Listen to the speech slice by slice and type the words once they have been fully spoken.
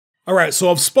All right, so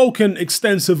I've spoken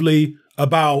extensively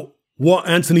about what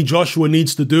Anthony Joshua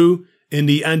needs to do in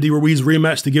the Andy Ruiz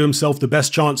rematch to give himself the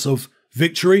best chance of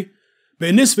victory. But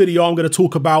in this video, I'm going to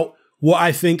talk about what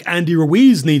I think Andy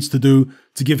Ruiz needs to do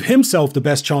to give himself the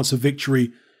best chance of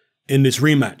victory in this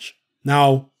rematch.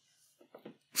 Now,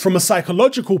 from a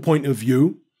psychological point of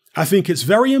view, I think it's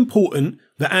very important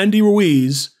that Andy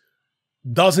Ruiz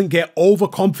doesn't get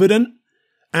overconfident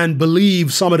and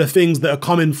believe some of the things that are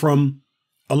coming from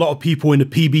a lot of people in the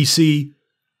PBC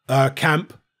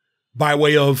camp by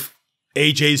way of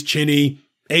AJ's chinny,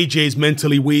 AJ's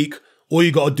mentally weak. All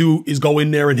you got to do is go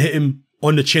in there and hit him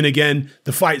on the chin again.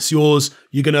 The fight's yours.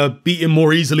 You're going to beat him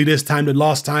more easily this time than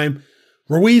last time.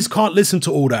 Ruiz can't listen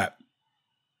to all that.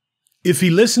 If he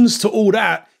listens to all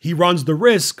that, he runs the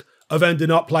risk of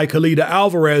ending up like Alida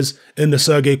Alvarez in the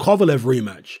Sergey Kovalev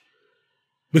rematch.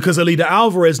 Because Alida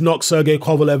Alvarez knocked Sergey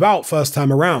Kovalev out first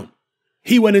time around.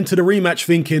 He went into the rematch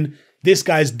thinking, this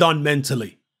guy's done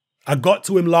mentally. I got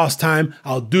to him last time,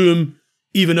 I'll do him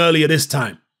even earlier this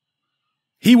time.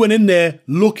 He went in there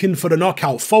looking for the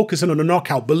knockout, focusing on the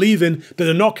knockout, believing that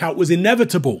the knockout was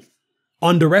inevitable,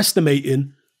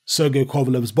 underestimating Sergey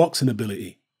Kovalev's boxing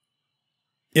ability.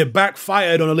 It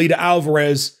backfired on Alida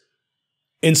Alvarez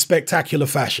in spectacular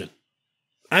fashion.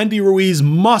 Andy Ruiz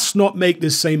must not make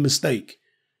this same mistake.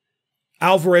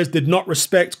 Alvarez did not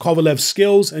respect Kovalev's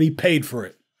skills and he paid for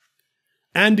it.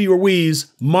 Andy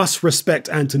Ruiz must respect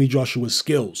Anthony Joshua's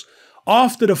skills.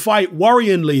 After the fight,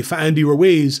 worryingly for Andy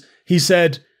Ruiz, he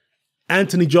said,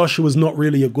 Anthony Joshua's not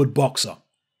really a good boxer.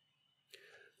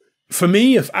 For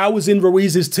me, if I was in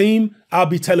Ruiz's team, I'd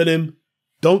be telling him,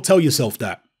 don't tell yourself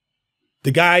that.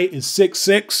 The guy is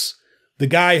 6'6". The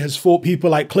guy has fought people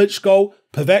like Klitschko,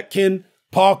 Povetkin,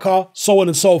 Parker, so on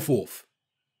and so forth.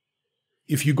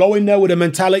 If you go in there with a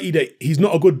mentality that he's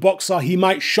not a good boxer, he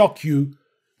might shock you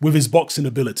with his boxing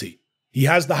ability. He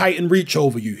has the height and reach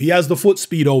over you. He has the foot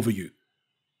speed over you.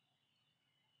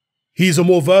 He's a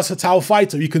more versatile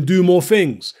fighter. He can do more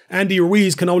things. Andy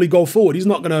Ruiz can only go forward. He's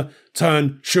not going to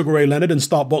turn Sugar Ray Leonard and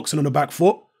start boxing on the back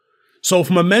foot. So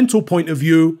from a mental point of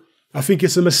view, I think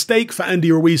it's a mistake for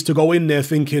Andy Ruiz to go in there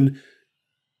thinking,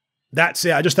 that's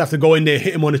it, I just have to go in there,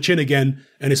 hit him on the chin again,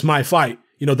 and it's my fight.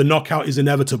 You know, the knockout is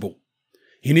inevitable.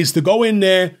 He needs to go in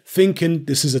there thinking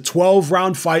this is a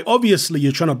 12-round fight. Obviously,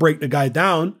 you're trying to break the guy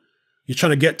down. You're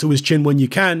trying to get to his chin when you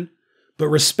can, but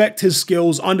respect his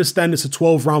skills, understand it's a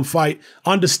 12-round fight,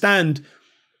 understand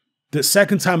that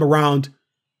second time around,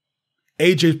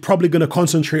 AJ is probably going to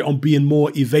concentrate on being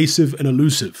more evasive and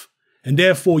elusive. And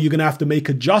therefore, you're going to have to make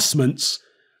adjustments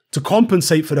to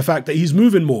compensate for the fact that he's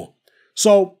moving more.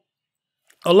 So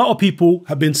a lot of people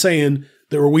have been saying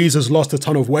that Ruiz has lost a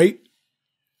ton of weight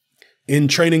in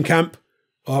training camp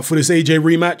for this AJ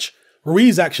rematch.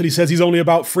 Ruiz actually says he's only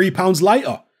about 3 pounds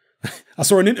lighter. I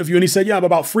saw an interview and he said, yeah, I'm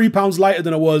about 3 pounds lighter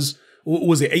than I was. Or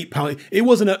was it 8 pounds? It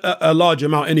wasn't a large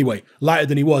amount anyway, lighter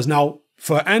than he was. Now,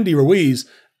 for Andy Ruiz,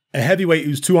 a heavyweight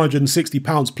who's 260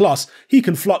 pounds plus, he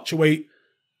can fluctuate,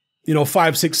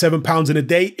 5, 6, 7 pounds in a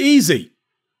day, easy.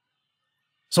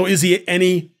 So is he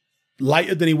any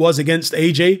lighter than he was against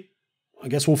AJ? I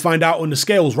guess we'll find out on the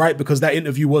scales, right? Because that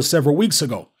interview was several weeks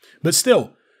ago. But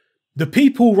still, the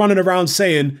people running around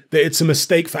saying that it's a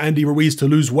mistake for Andy Ruiz to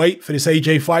lose weight for this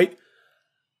AJ fight,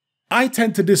 I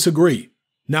tend to disagree.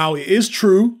 Now, it is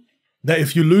true that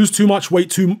if you lose too much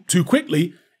weight too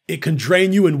quickly, it can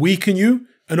drain you and weaken you.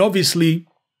 And obviously,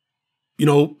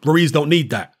 Ruiz don't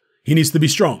need that. He needs to be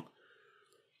strong.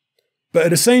 But at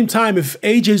the same time, if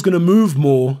AJ is going to move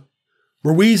more,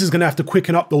 Ruiz is going to have to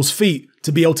quicken up those feet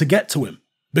to be able to get to him.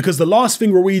 Because the last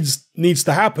thing Ruiz needs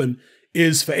to happen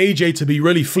is for AJ to be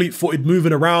really fleet-footed,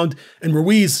 moving around. And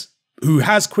Ruiz, who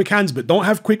has quick hands but don't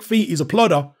have quick feet, he's a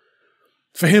plodder,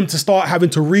 for him to start having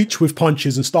to reach with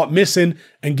punches and start missing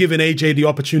and giving AJ the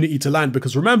opportunity to land.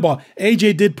 Because remember,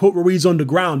 AJ did put Ruiz on the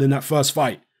ground in that first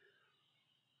fight.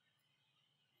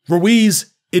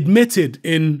 Ruiz admitted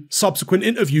in subsequent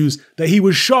interviews that he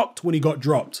was shocked when he got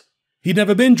dropped. He'd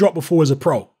never been dropped before as a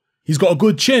pro. He's got a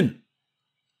good chin.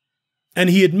 And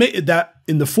he admitted that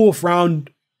in the 4th round,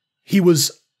 he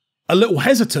was a little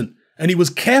hesitant and he was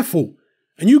careful.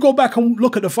 And you go back and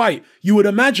look at the fight, you would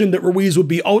imagine that Ruiz would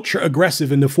be ultra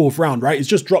aggressive in the 4th round, right? He's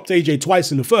just dropped AJ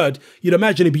twice in the 3rd. You'd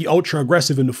imagine he'd be ultra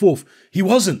aggressive in the 4th. He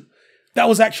wasn't. That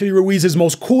was actually Ruiz's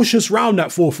most cautious round, that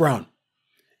 4th round.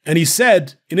 And he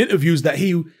said in interviews that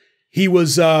he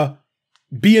was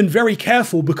being very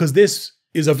careful because this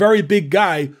is a very big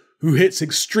guy who hits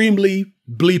extremely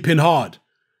bleeping hard.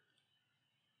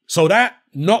 So that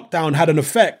knockdown had an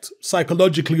effect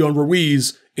psychologically on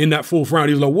Ruiz in that 4th round.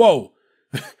 He was like, whoa,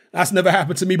 that's never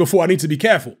happened to me before. I need to be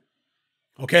careful.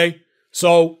 Okay?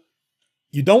 So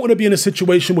you don't want to be in a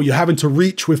situation where you're having to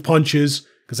reach with punches,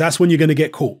 because that's when you're going to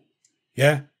get caught.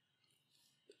 Yeah?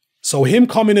 So him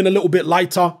coming in a little bit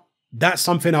lighter, that's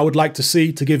something I would like to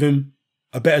see to give him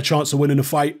a better chance of winning the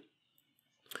fight.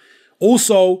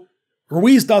 Also,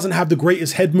 Ruiz doesn't have the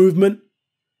greatest head movement.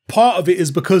 Part of it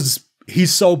is because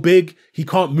he's so big, he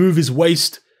can't move his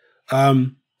waist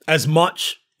as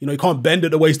much. You know, he can't bend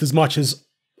at the waist as much as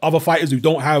other fighters who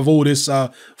don't have all this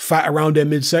fat around their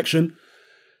midsection.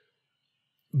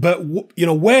 But, you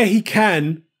know, where he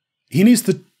can, he needs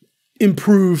to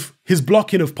improve his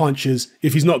blocking of punches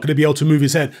if he's not going to be able to move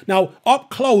his head. Now,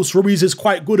 up close, Ruiz is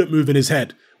quite good at moving his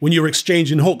head when you're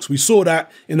exchanging hooks. We saw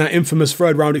that in that infamous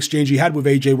third round exchange he had with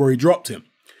AJ where he dropped him.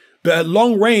 But at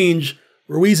long range,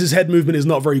 Ruiz's head movement is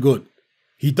not very good.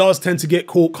 He does tend to get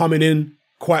caught coming in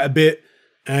quite a bit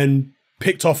and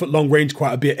picked off at long range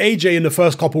quite a bit. AJ in the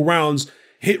first couple rounds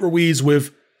hit Ruiz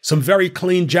with some very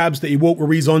clean jabs that he walked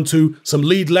Ruiz onto, some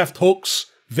lead left hooks,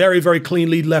 very, very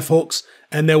clean lead left hooks.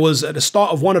 And there was, at the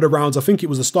start of one of the rounds, I think it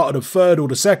was the start of the third or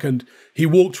the second, he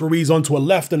walked Ruiz onto a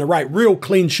left and a right, real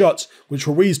clean shots, which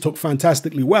Ruiz took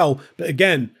fantastically well. But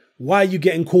again, why are you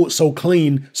getting caught so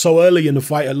clean so early in the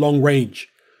fight at long range?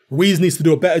 Ruiz needs to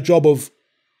do a better job of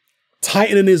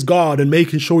tightening his guard and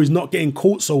making sure he's not getting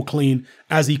caught so clean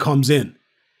as he comes in.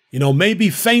 You know, maybe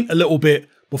feint a little bit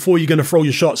before you're going to throw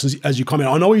your shots as you come in.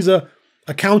 I know he's a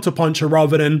counter puncher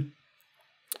rather than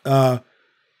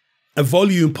a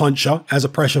volume puncher as a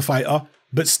pressure fighter,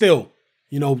 but still,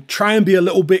 you know, try and be a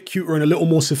little bit cuter and a little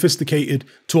more sophisticated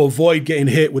to avoid getting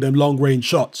hit with them long range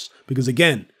shots. Because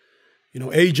again, you know,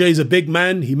 AJ's a big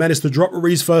man. He managed to drop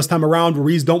Ruiz first time around.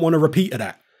 Ruiz don't want to repeat of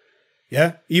that.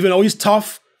 Yeah, even though he's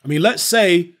tough. I mean, let's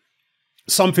say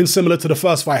something similar to the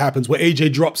first fight happens where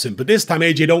AJ drops him, but this time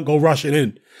AJ don't go rushing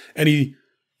in and he,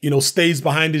 you know, stays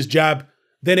behind his jab.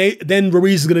 Then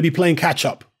Ruiz is going to be playing catch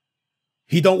up.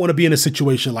 He don't want to be in a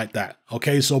situation like that.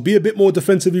 Okay, so be a bit more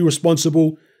defensively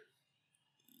responsible.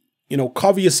 You know,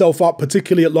 cover yourself up,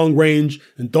 particularly at long range,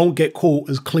 and don't get caught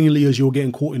as cleanly as you were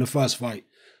getting caught in the first fight,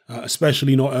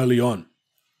 especially not early on.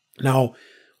 Now,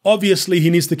 obviously, he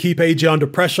needs to keep AJ under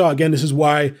pressure. Again, this is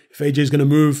why if AJ is going to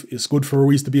move, it's good for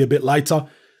Ruiz to be a bit lighter.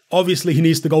 Obviously, he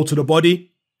needs to go to the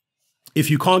body. If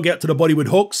you can't get to the body with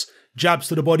hooks, jabs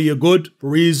to the body are good.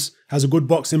 Ruiz has a good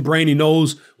boxing brain. He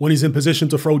knows when he's in position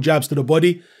to throw jabs to the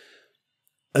body.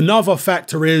 Another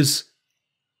factor is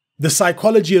the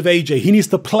psychology of AJ. He needs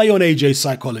to play on AJ's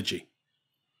psychology.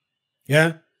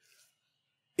 Yeah?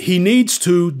 He needs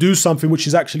to do something which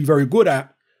he's actually very good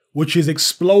at, which is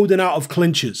exploding out of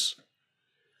clinches.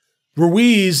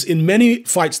 Ruiz, in many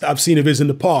fights that I've seen of his in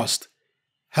the past,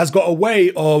 has got a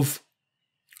way of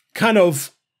kind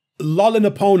of lulling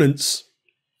opponents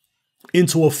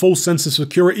into a false sense of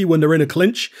security when they're in a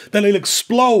clinch. Then he'll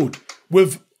explode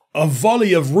with a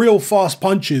volley of real fast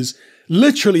punches,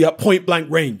 literally at point blank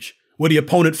range, where the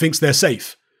opponent thinks they're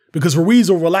safe. Because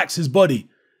Ruiz will relax his body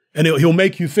and he'll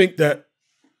make you think that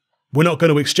we're not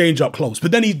going to exchange up close.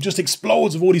 But then he just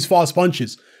explodes with all these fast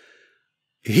punches.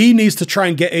 He needs to try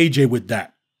and get AJ with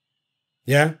that.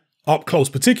 Yeah? Up close.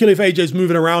 Particularly if AJ's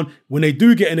moving around. When they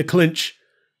do get in a clinch,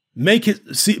 trick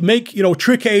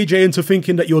AJ into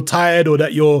thinking that you're tired or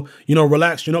that you're,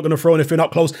 relaxed. You're not going to throw anything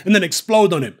up close and then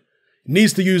explode on him. He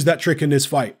needs to use that trick in this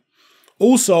fight.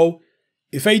 Also,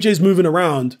 if AJ's moving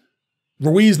around,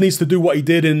 Ruiz needs to do what he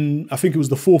did in, I think it was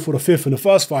the 4th or the 5th in the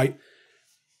first fight,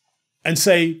 and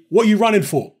say, what are you running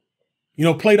for?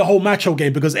 Play the whole macho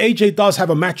game, because AJ does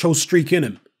have a macho streak in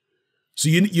him. So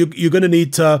you're going to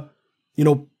need to,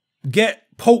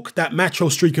 poke that macho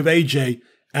streak of AJ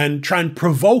and try and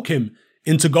provoke him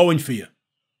into going for you.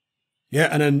 Yeah,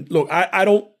 and then, look, I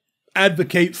don't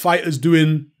advocate fighters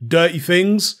doing dirty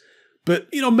things, but,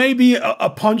 maybe a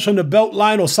punch on the belt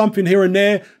line or something here and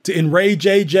there to enrage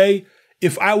AJ.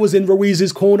 If I was in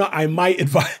Ruiz's corner, I might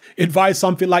advise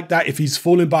something like that if he's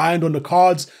falling behind on the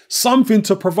cards. Something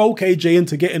to provoke AJ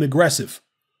into getting aggressive.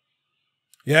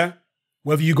 Yeah?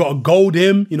 Whether you got to goad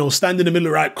him, stand in the middle,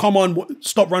 right, come on,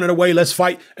 stop running away, let's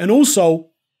fight. And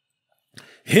also,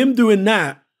 him doing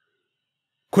that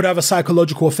could have a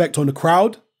psychological effect on the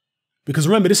crowd. Because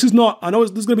remember, this is not, I know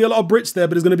there's going to be a lot of Brits there,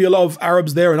 but there's going to be a lot of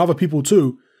Arabs there and other people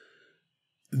too.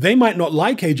 They might not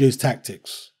like AJ's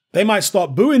tactics. They might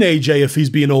start booing AJ if he's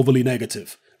being overly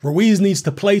negative. Ruiz needs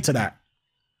to play to that.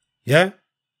 Yeah?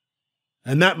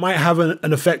 And that might have an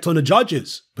effect on the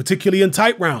judges, particularly in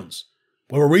tight rounds,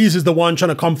 where Ruiz is the one trying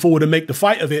to come forward and make the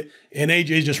fight of it, and AJ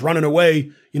is just running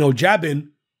away, jabbing.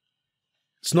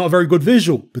 It's not a very good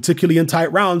visual, particularly in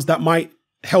tight rounds. That might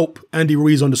help Andy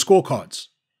Ruiz on the scorecards.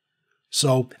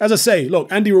 So, as I say,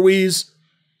 look, Andy Ruiz,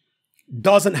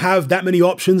 doesn't have that many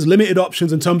options, limited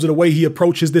options in terms of the way he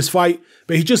approaches this fight,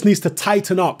 but he just needs to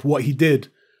tighten up what he did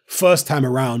first time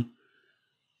around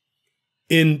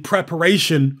in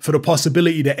preparation for the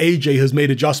possibility that AJ has made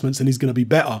adjustments and he's going to be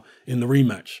better in the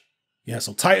rematch. Yeah,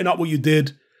 so tighten up what you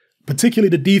did, particularly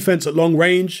the defense at long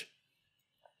range.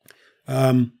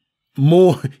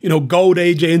 More, goad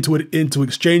AJ into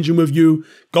exchanging with you.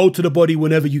 Go to the body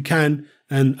whenever you can.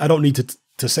 And I don't need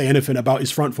to say anything about his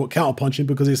front foot counterpunching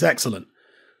because it's excellent.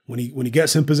 When he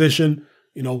gets in position,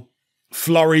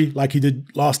 flurry like he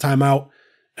did last time out.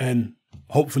 And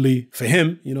hopefully for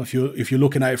him, if you're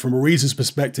looking at it from Ruiz's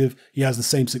perspective, he has the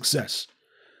same success.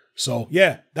 So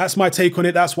yeah, that's my take on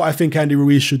it. That's what I think Andy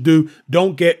Ruiz should do.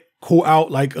 Don't get caught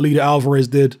out like Alida Alvarez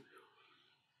did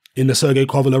in the Sergey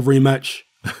Kovalev rematch.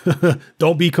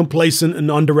 Don't be complacent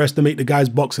and underestimate the guy's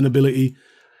boxing ability.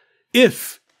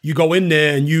 If you go in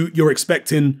there and you're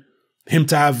expecting him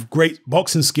to have great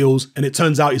boxing skills and it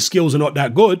turns out his skills are not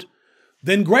that good,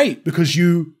 then great, because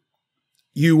you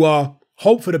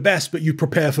hope for the best, but you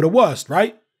prepare for the worst,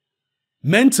 right?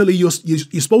 Mentally, you're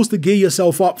supposed to gear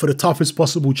yourself up for the toughest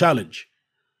possible challenge.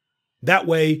 That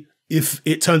way, if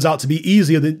it turns out to be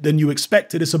easier than you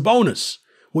expected, it's a bonus.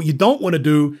 What you don't want to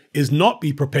do is not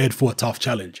be prepared for a tough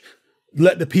challenge.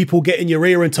 Let the people get in your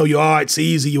ear and tell you, it's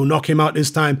easy, you'll knock him out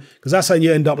this time, because that's how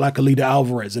you end up like Alida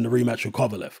Alvarez in the rematch with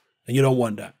Kovalev, and you don't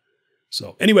want that.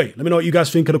 So anyway, let me know what you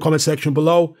guys think in the comment section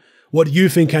below. What do you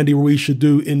think Andy Ruiz should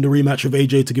do in the rematch with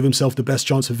AJ to give himself the best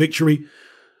chance of victory?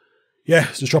 Yeah,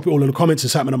 just drop it all in the comments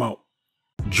and happening them out.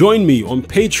 Join me on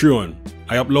Patreon.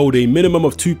 I upload a minimum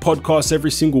of 2 podcasts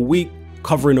every single week,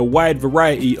 covering a wide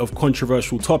variety of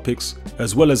controversial topics,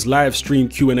 as well as live stream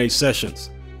Q&A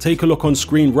sessions. Take a look on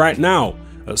screen right now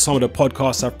at some of the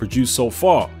podcasts I've produced so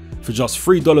far. For just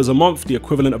 $3 a month, the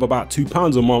equivalent of about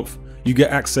 £2 a month, you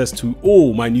get access to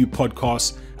all my new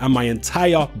podcasts and my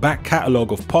entire back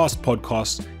catalogue of past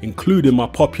podcasts, including my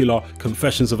popular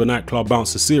Confessions of a Nightclub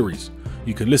Bouncer series.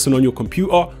 You can listen on your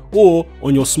computer or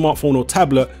on your smartphone or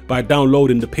tablet by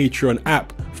downloading the Patreon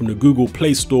app from the Google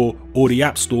Play Store or the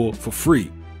App Store for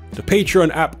free. The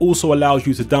Patreon app also allows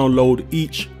you to download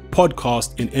each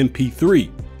podcast in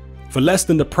MP3. For less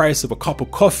than the price of a cup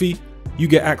of coffee, you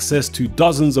get access to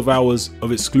dozens of hours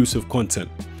of exclusive content.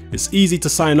 It's easy to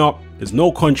sign up, there's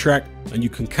no contract, and you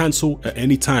can cancel at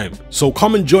any time. So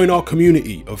come and join our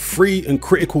community of free and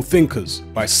critical thinkers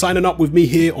by signing up with me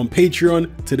here on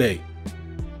Patreon today.